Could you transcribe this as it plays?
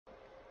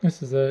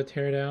This is a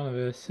teardown of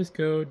a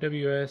Cisco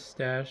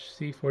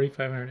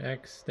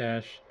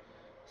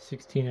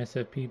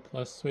WS-C4500X-16SFP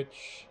plus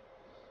switch.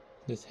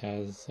 This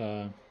has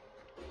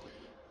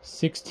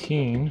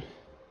 16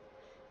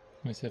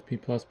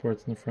 SFP plus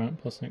ports in the front,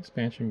 plus an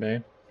expansion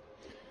bay.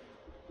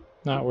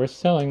 Not worth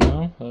selling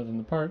though, other than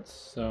the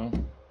parts, so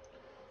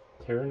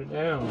tearing it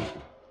down.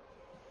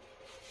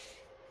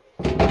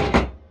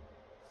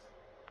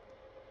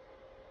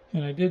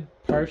 And I did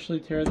partially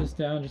tear this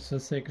down just for the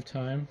sake of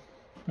time.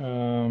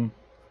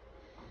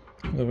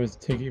 Otherwise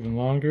it'd take even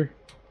longer.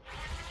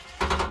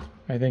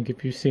 I think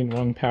if you've seen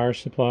one power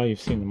supply,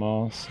 you've seen them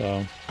all,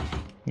 so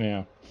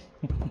yeah.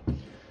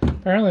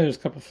 Apparently there's a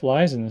couple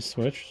flies in this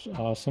switch, which is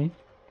awesome.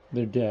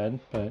 They're dead,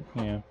 but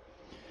yeah.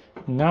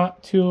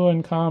 Not too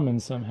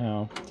uncommon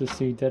somehow to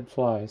see dead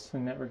flies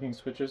in networking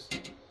switches.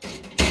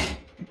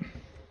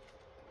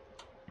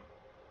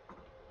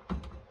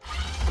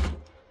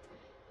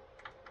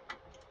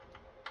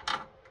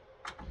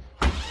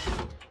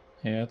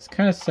 Yeah, it's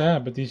kind of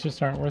sad, but these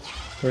just aren't worth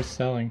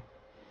selling.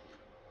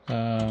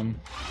 I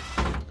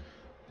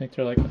think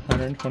they're like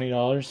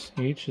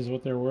 $120 each is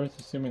what they're worth,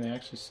 assuming they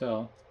actually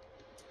sell.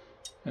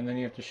 And then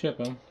you have to ship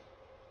them.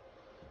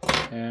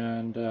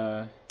 And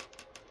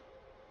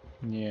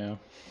yeah,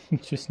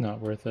 it's just not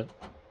worth it.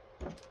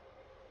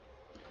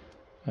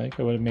 I think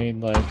I would have made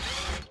like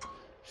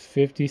 $50,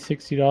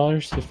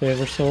 $60 if they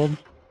ever sold.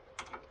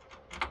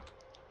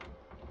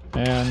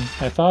 And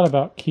I thought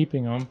about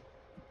keeping them.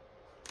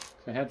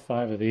 I had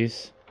 5 of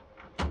these,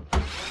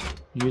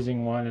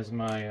 using one as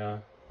my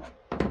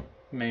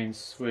main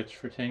switch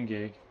for 10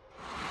 gig,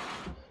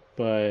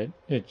 but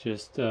it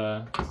just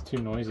it's too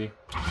noisy.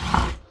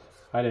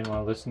 I didn't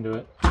want to listen to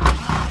it.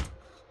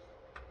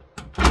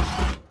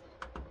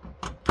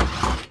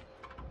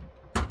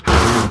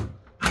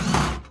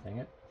 Dang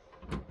it.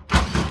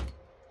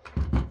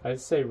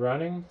 I'd say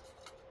running,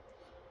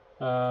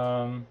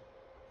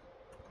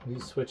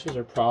 these switches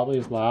are probably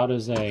as loud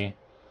as a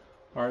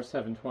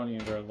R720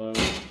 under a load.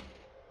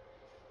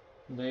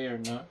 They are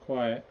not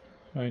quiet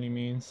by any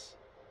means.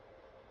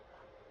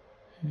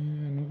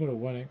 And we'll go to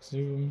 1x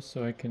zoom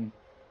so I can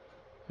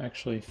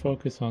actually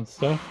focus on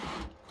stuff.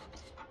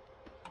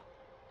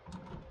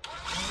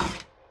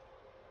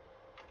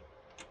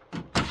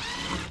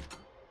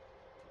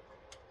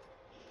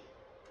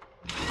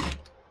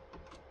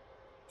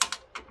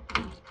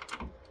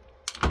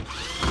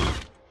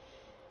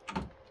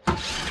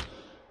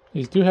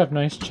 These do have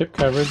nice chip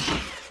coverage.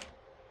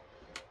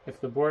 If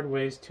the board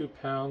weighs 2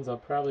 pounds, I'll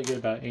probably get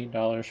about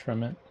 $8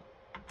 from it.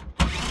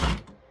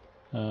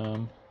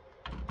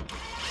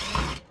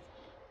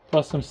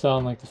 Plus I'm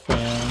selling like the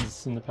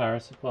fans and the power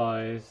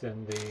supplies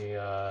and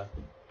the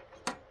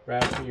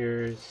rat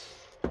ears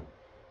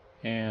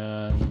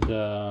and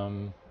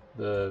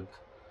the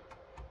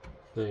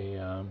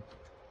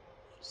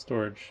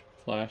storage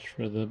flash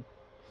for the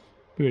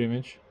boot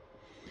image.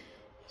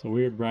 It's a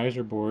weird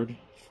riser board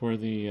for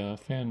the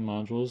fan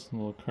modules and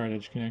little card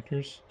edge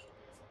connectors.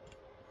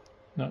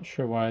 Not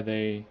sure why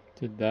they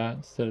did that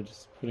instead of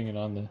just putting it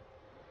on the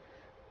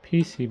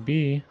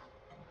PCB,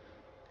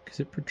 because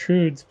it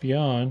protrudes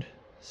beyond,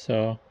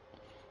 so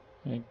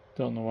I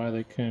don't know why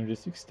they couldn't have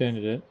just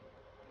extended it.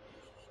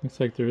 Looks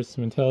like there is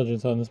some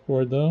intelligence on this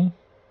board though.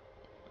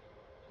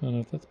 I don't know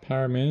if that's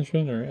power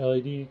management or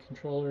LED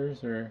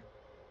controllers or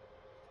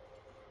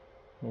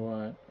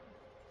what.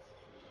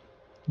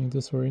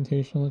 This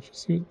orientation will let you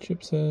see what the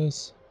chip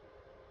says.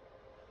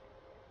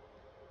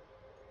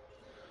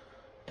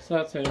 So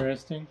that's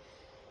interesting.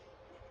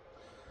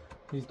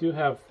 These do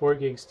have 4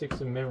 gig sticks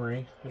of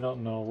memory. I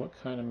don't know what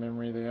kind of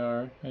memory they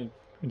are. I'd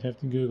have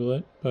to Google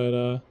it, but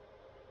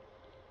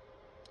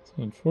it's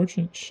an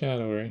unfortunate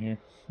shadow right here.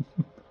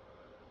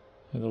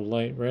 And the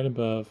light right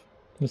above.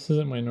 This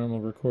isn't my normal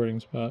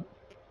recording spot.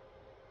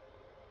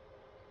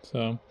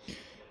 So,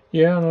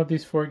 yeah, I don't know what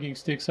these 4 gig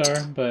sticks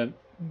are, but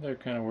they're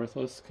kind of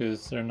worthless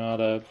because they're not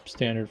a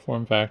standard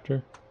form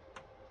factor.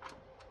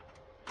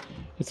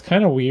 It's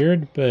kind of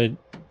weird, but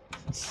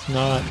it's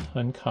not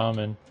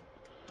uncommon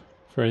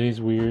for these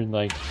weird,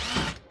 like,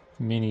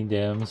 mini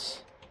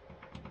DIMMs.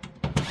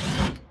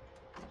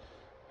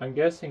 I'm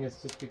guessing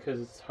it's just because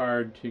it's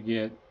hard to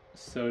get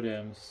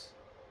SODIMMs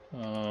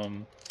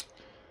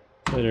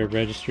that are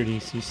registered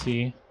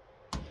ECC.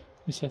 At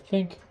least I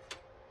think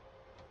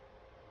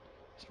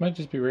this might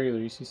just be regular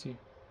ECC.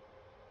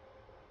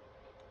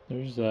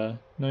 There's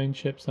 9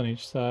 chips on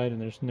each side,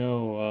 and there's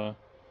no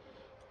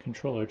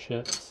controller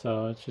chips,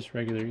 so it's just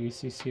regular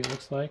ECC it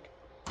looks like.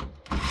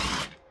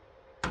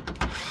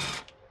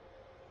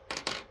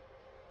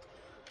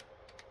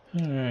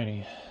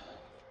 Alrighty.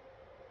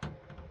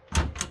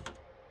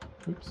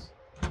 Oops.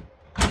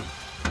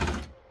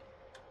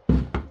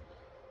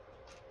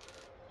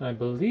 I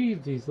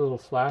believe these little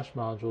flash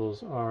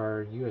modules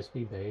are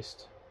USB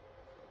based,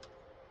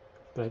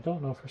 but I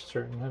don't know for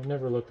certain. I've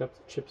never looked up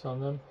the chips on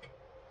them.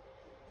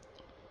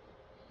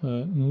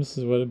 And this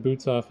is what it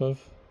boots off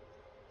of.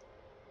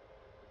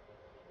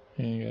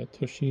 And you got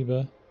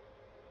Toshiba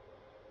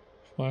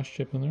flash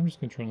chip in there. I'm just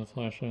going to turn the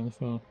flashlight on the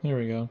phone. There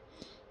we go.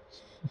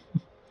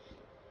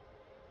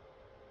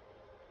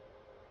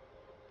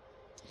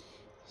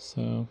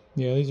 So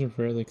yeah, these are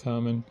fairly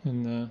common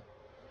in the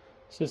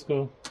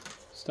Cisco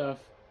stuff.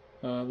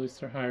 At least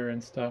they're higher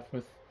end stuff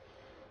with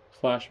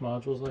flash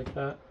modules like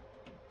that.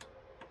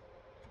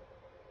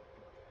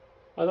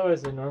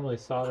 Otherwise, they normally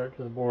solder it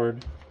to the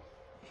board.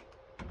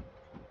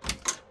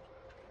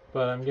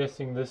 But I'm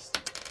guessing this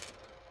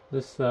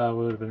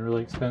would have been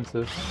really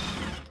expensive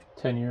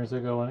 10 years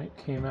ago when it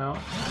came out,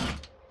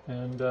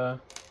 and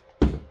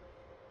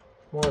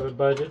more of a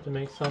budget to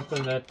make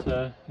something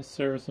that is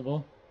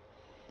serviceable.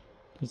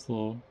 This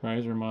little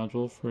riser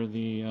module for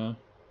the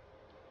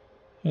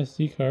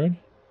SD card.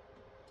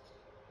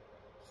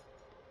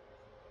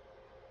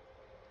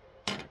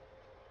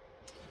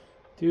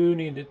 Do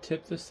need to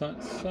tip this on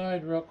its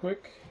side real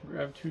quick.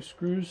 Grab 2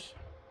 screws.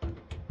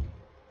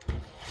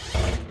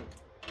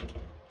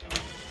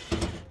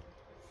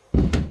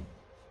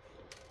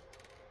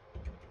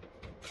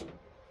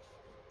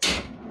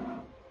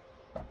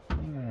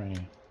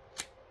 Alrighty.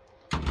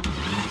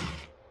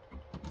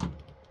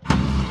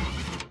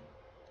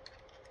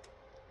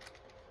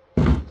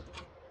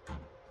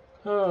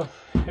 Oh,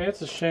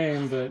 it's a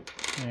shame, but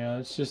yeah,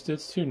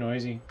 it's too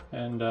noisy,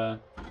 and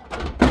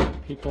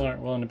people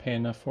aren't willing to pay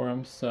enough for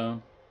them,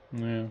 so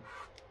yeah.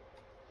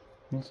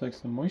 Looks like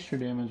some moisture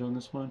damage on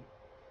this one.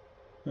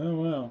 Oh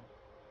well.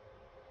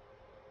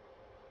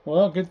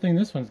 Well, good thing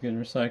this one's getting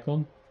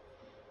recycled.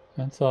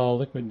 That's all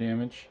liquid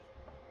damage.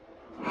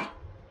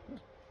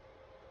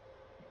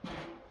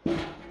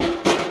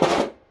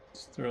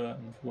 Just throw that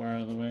on the floor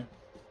out of the way.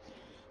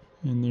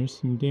 And there's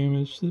some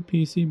damage to the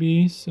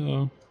PCB,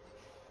 so...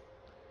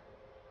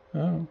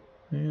 Oh,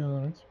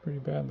 yeah, that's pretty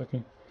bad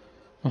looking.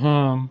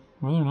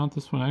 Whether or not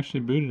this one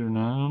actually booted or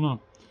not, I don't know.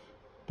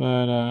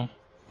 But,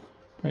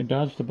 I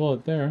dodged a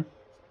bullet there.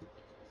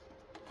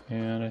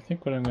 And I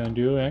think what I'm going to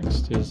do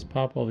next is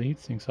pop all the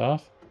heat sinks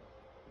off.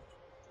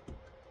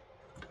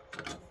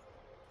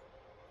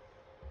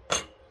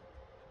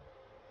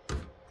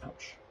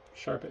 Ouch.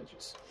 Sharp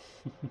edges.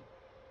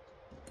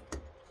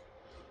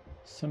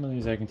 Some of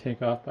these I can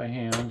take off by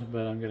hand,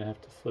 but I'm going to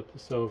have to flip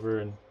this over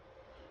and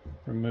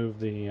remove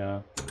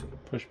the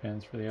push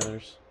pins for the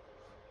others.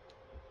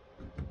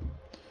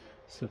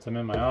 Since I'm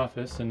in my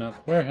office and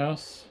not the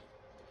warehouse,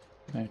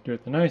 I have to do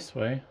it the nice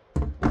way,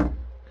 because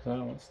I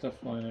don't want stuff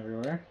flying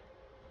everywhere.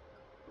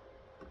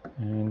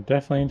 And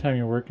definitely anytime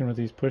you're working with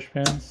these push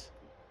pins,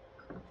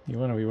 you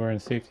want to be wearing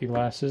safety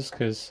glasses,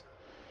 because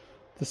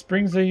the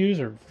springs they use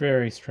are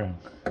very strong.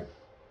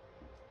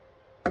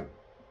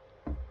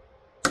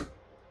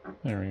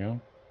 There we go.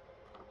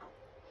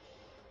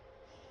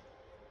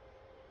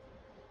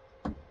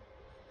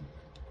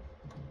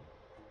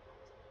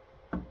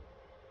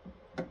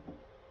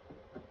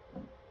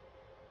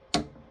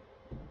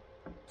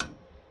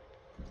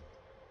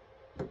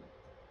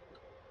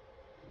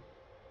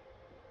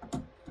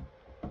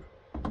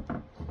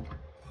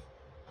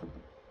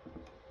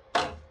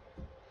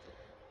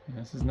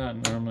 This is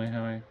not normally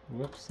how I...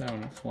 Whoops, that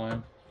one went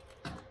flying.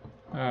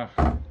 Ah,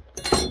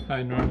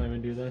 I normally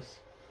would do this.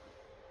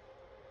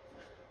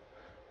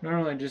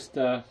 Normally just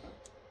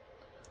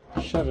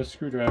shove a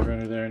screwdriver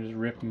under there and just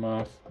rip them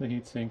off, the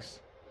heat sinks.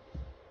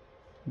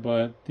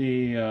 But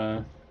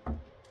the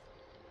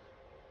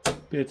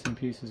bits and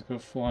pieces go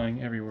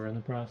flying everywhere in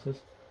the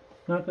process.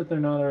 Not that they're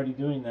not already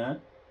doing that.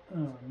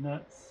 Oh,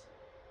 nuts.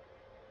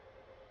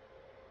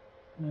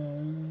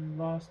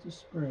 Lost a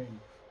spring.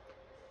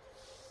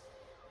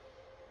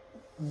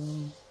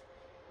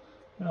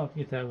 I'll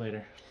get that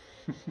later.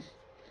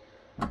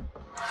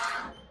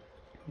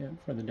 Yeah,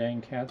 before the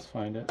dang cats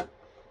find it.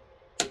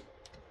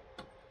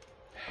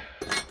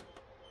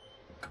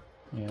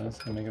 Yeah, that's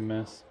gonna make a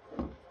mess.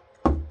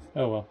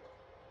 Oh well.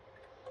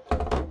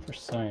 For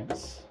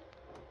science.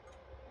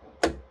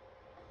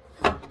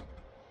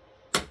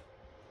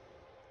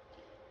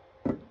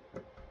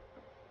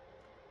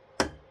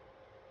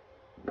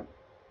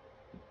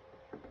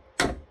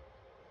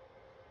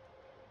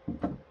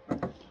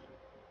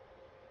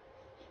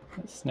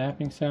 That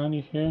snapping sound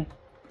you hear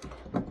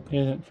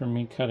isn't from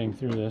me cutting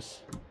through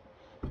this.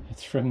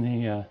 It's from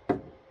the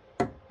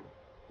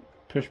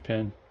push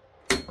pin.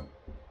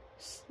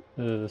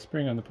 The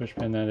spring on the push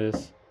pin, that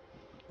is,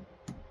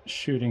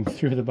 shooting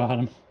through the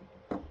bottom.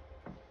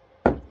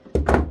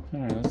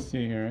 Alright, let's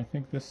see here. I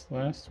think this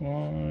last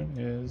one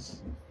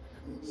is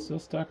still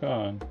stuck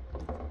on.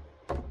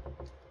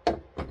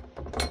 And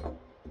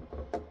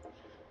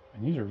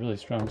these are really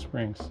strong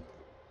springs.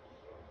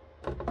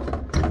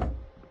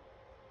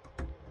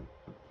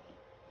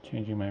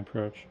 Changing my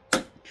approach.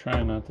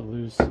 Trying not to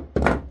lose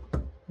a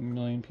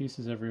million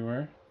pieces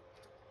everywhere.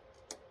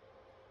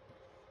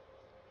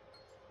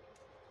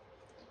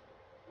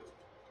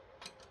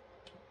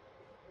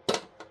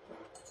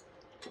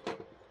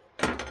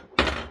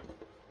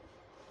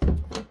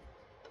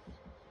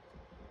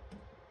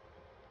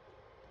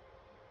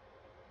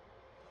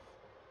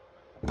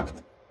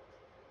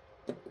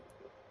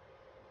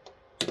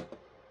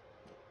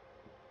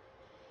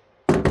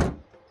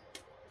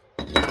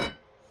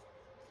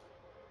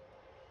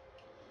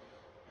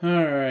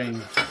 Alright.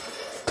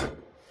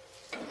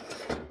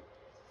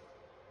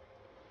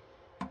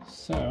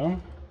 So,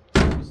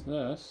 what's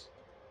this?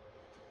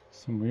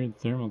 Some weird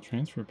thermal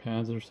transfer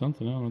pads or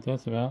something. I don't know what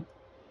that's about.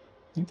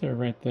 I think they're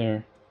right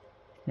there,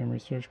 if memory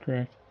serves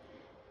correct.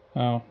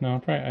 Oh, no,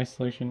 probably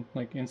isolation,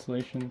 like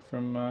insulation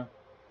from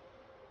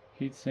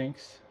heat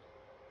sinks.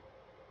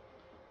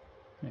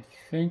 I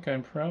think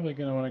I'm probably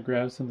going to want to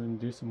grab something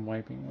to do some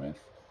wiping with.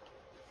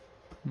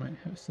 Might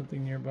have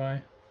something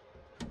nearby.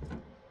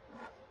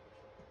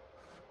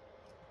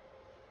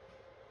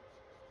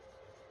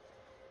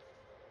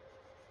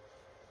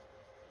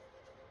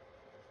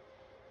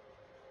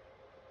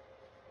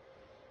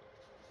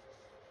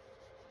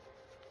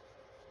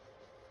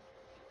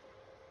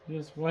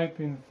 Just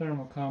wiping the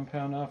thermal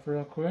compound off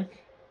real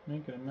quick,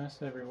 making a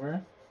mess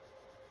everywhere.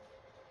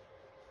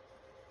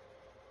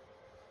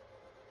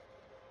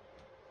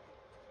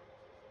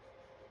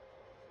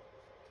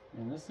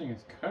 And this thing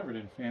is covered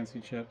in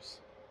fancy chips.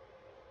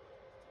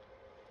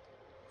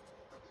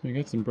 So we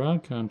got some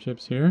Broadcom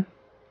chips here.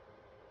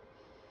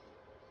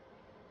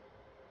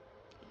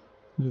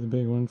 Do the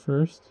big one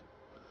first.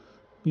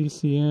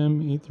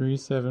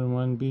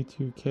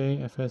 BCM8371B2K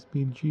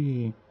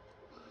FSBG.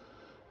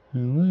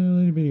 And a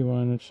little bitty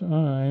one, which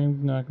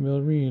I'm not going to be able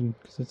to read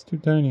because it's too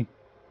tiny.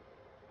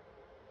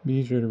 Be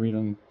easier to read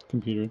on the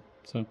computer.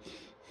 So,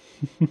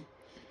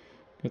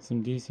 got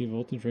some DC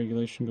voltage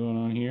regulation going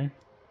on here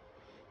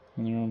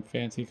on their own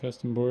fancy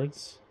custom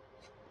boards.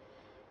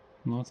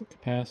 And lots of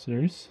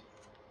capacitors.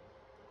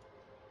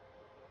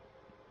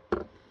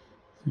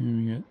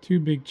 And we got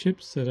two big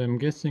chips that I'm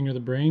guessing are the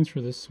brains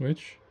for this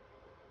switch.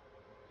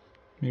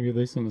 Maybe at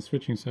least on the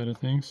switching side of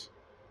things.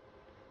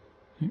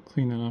 Can't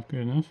clean that off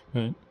good enough,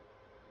 but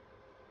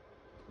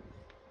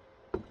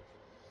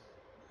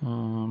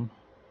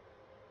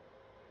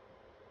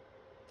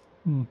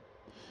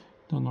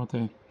don't know what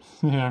they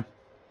are.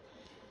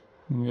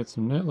 And we got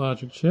some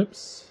NetLogic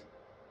chips.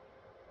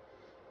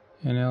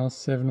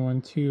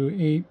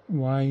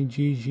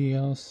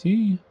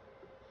 NL7128YGGLC.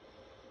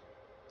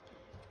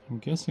 I'm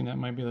guessing that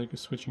might be like a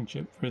switching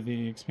chip for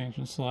the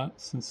expansion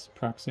slot since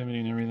proximity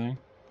and everything.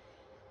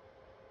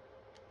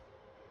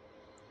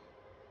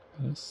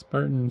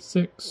 Spartan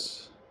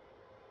 6.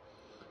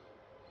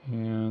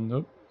 And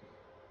oh,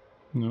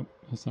 nope,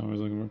 that's not what I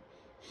was looking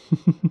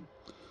for.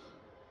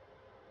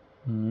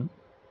 Alright.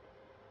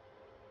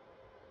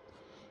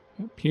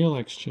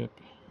 PLX chip.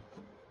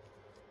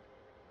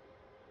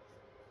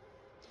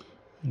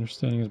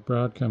 Understanding is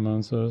Broadcom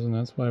owns those, and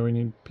that's why we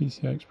need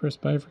PCI Express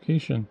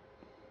bifurcation.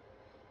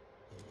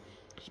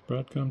 Because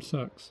Broadcom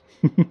sucks.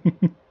 I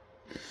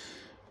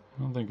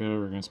don't think they're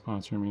ever going to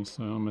sponsor me,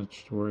 so not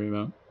much to worry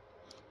about.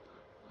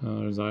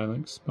 There's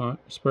Xilinx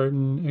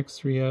Spartan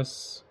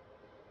X3S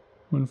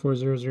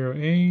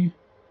 1400A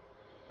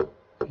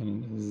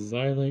and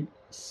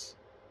Xilinx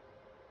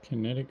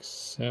Kinetic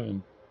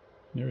 7.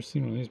 Never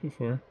seen one of these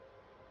before.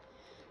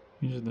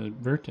 These are the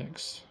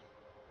Vertex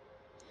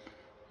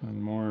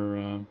and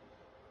more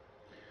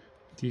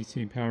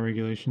DC power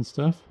regulation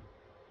stuff.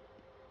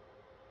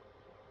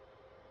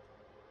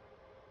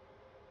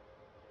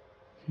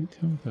 Can't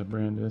tell what that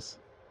brand is.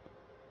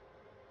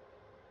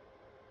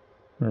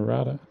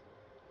 Murata.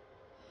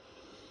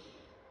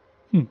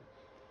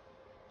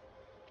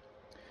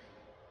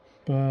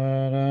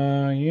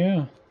 But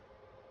yeah.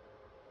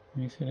 Let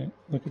me see.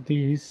 Look at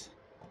these.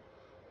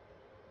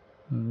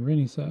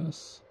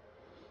 Renaissance.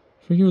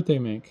 I forget what they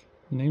make.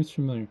 The name's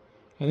familiar.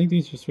 I think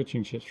these are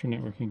switching chips for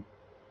networking.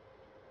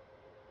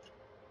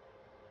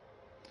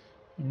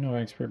 I'm no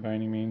expert by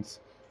any means.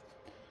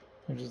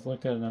 I've just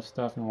looked at enough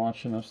stuff and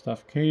watched enough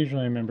stuff.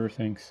 Occasionally I remember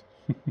things.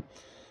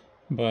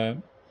 But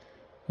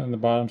on the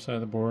bottom side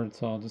of the board,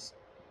 it's all just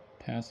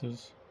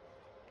passives.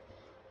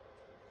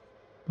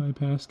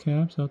 Bypass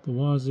caps out the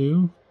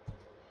wazoo.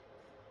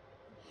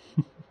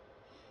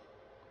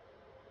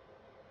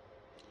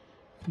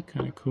 Be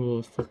kind of cool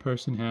if a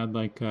person had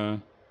like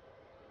a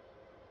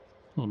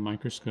little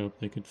microscope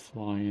they could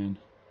fly in,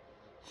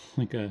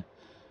 like a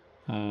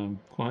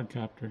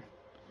quadcopter,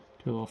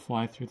 do a little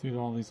fly through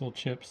all these little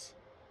chips.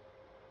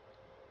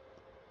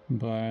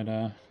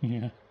 But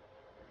yeah,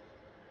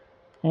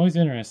 always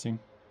interesting.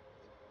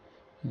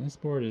 And this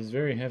board is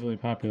very heavily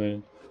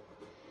populated.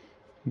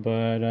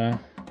 But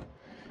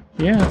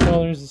yeah, that's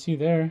all there is to see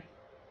there.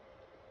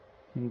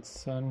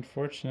 It's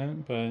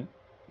unfortunate, but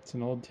it's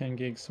an old 10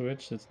 gig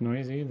switch that's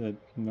noisy that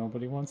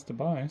nobody wants to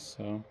buy,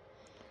 so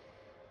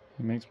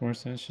it makes more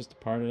sense just to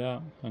part it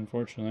out,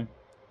 unfortunately.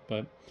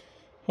 But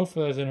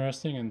hopefully that was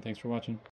interesting, and thanks for watching.